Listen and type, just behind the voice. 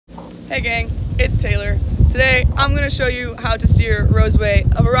Hey gang, it's Taylor. Today I'm going to show you how to steer Roseway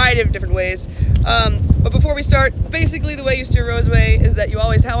a variety of different ways. But before we start, basically the way you steer Roseway is that you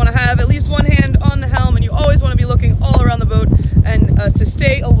always want to have at least one hand on the helm, and you always want to be looking all around the boat and to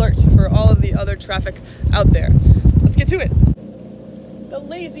stay alert for all of the other traffic out there. Let's get to it. The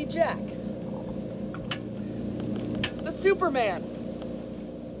Lazy Jack. The Superman.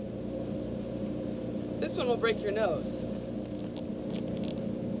 This one will break your nose.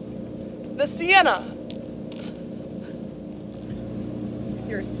 The Sienna. If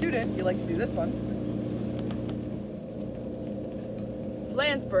you're a student, you like to do this one.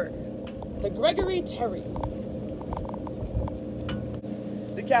 Flansburgh. The Gregory Terry.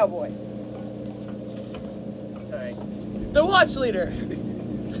 The Cowboy. Alright. The Watch Leader.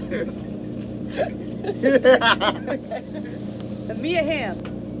 The Mia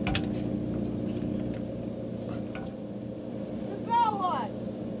Hamm.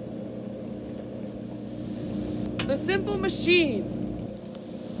 The Simple Machine.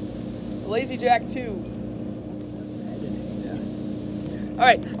 The Lazy Jack 2.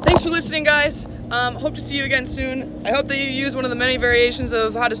 Alright, thanks for listening, guys. Hope to see you again soon. I hope that you use one of the many variations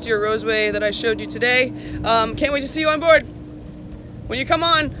of how to steer Roseway that I showed you today. Can't wait to see you on board. When you come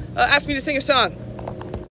on, ask me to sing a song.